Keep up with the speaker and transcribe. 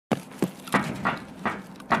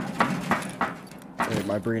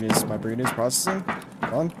my brain is processing.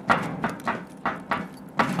 Come on.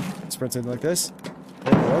 Sprinting like this.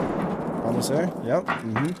 There we go. Almost there. Yep.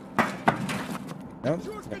 Mm-hmm. Yep.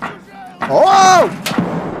 Oh!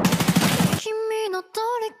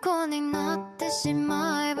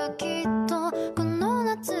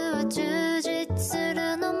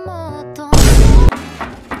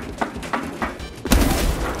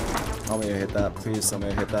 Tell me I hit that. Please tell me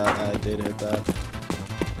I hit that. I did hit that.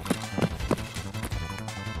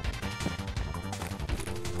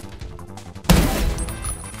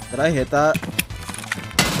 Did I hit that?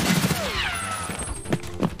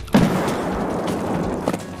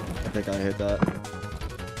 I think I hit that.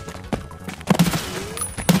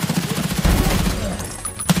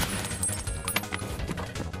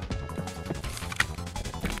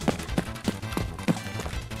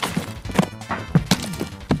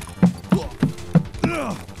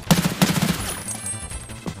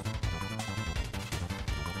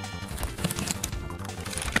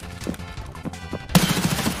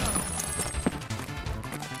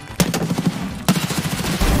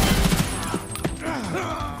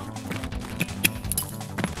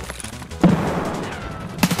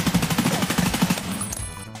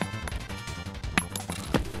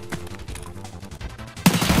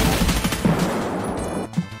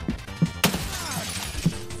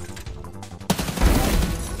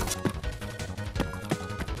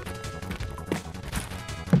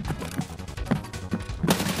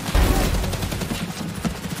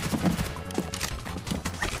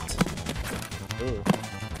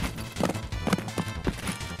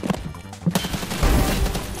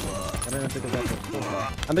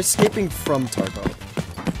 I'm escaping from Tarkov.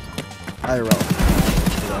 IRL.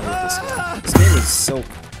 This game is so...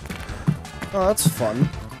 Oh, that's fun.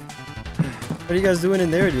 What are you guys doing in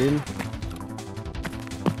there, dude?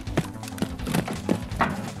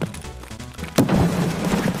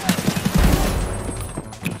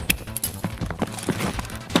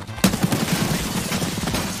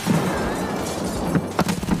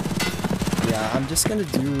 Yeah, I'm just gonna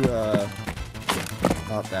do,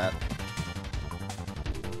 not that.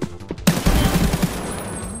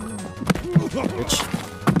 Bitch.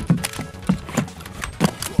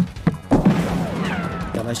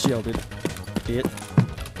 Got my shielded. It.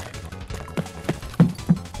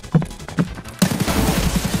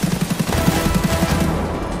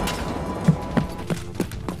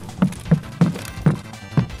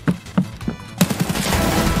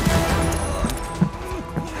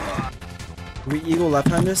 Do we eagle left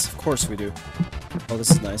behind this? Of course we do. Oh,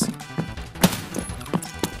 this is nice.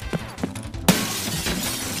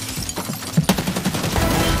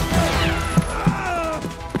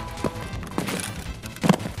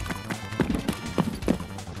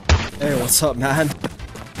 Hey, what's up, man?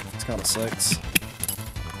 It's kinda sucks.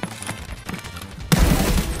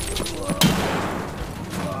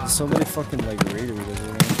 So many fucking, like, raiders over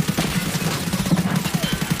here.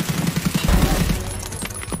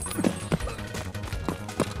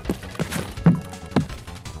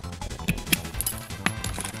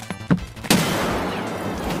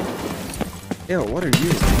 Ew, what are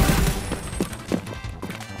you?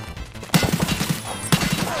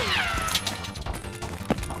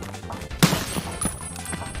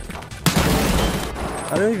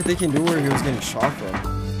 I don't even think he knew where he was getting shot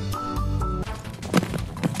from.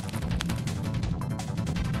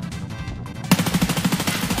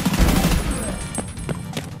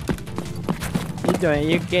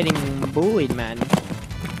 You're getting bullied, man.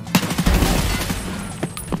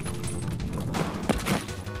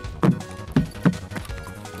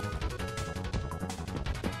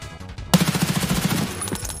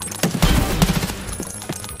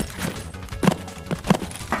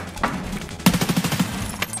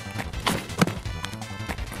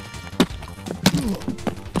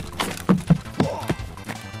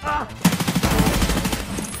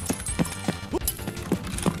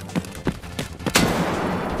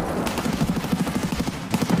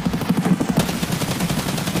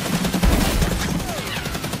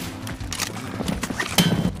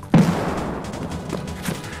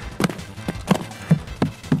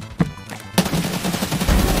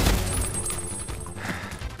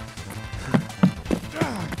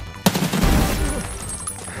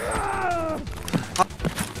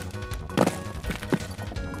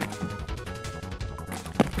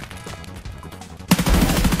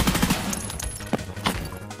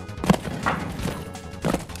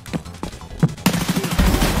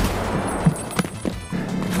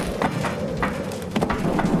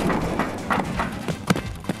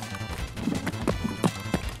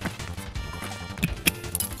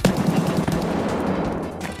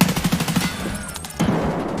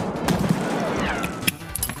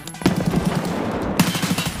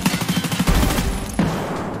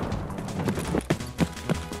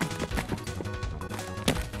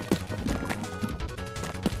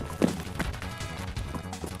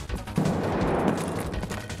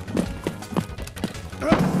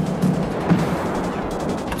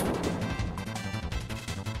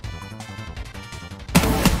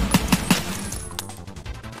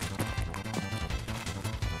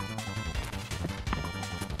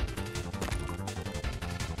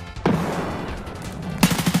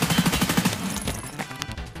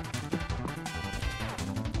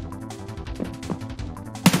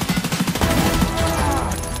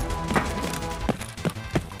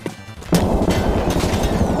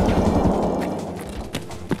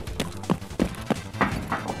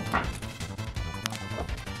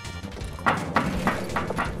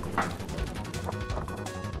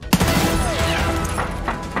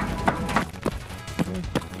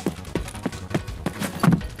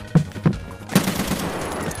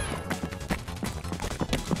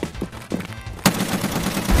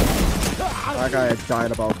 that guy had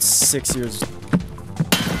died about 6 years. Hey,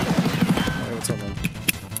 what's up, man?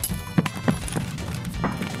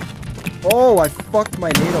 Oh, I fucked my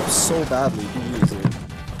nade up so badly. Easy.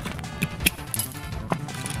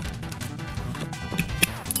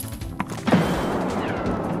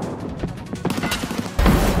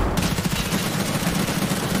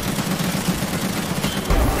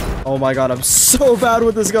 Oh my god, I'm so bad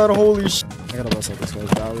with this gun. Holy sh! I gotta bust out this guy's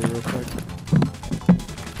battery real quick.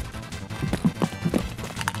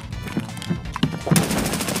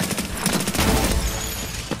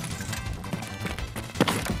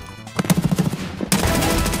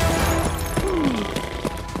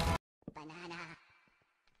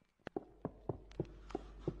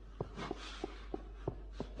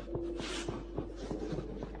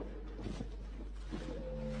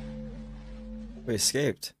 We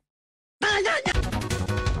escaped.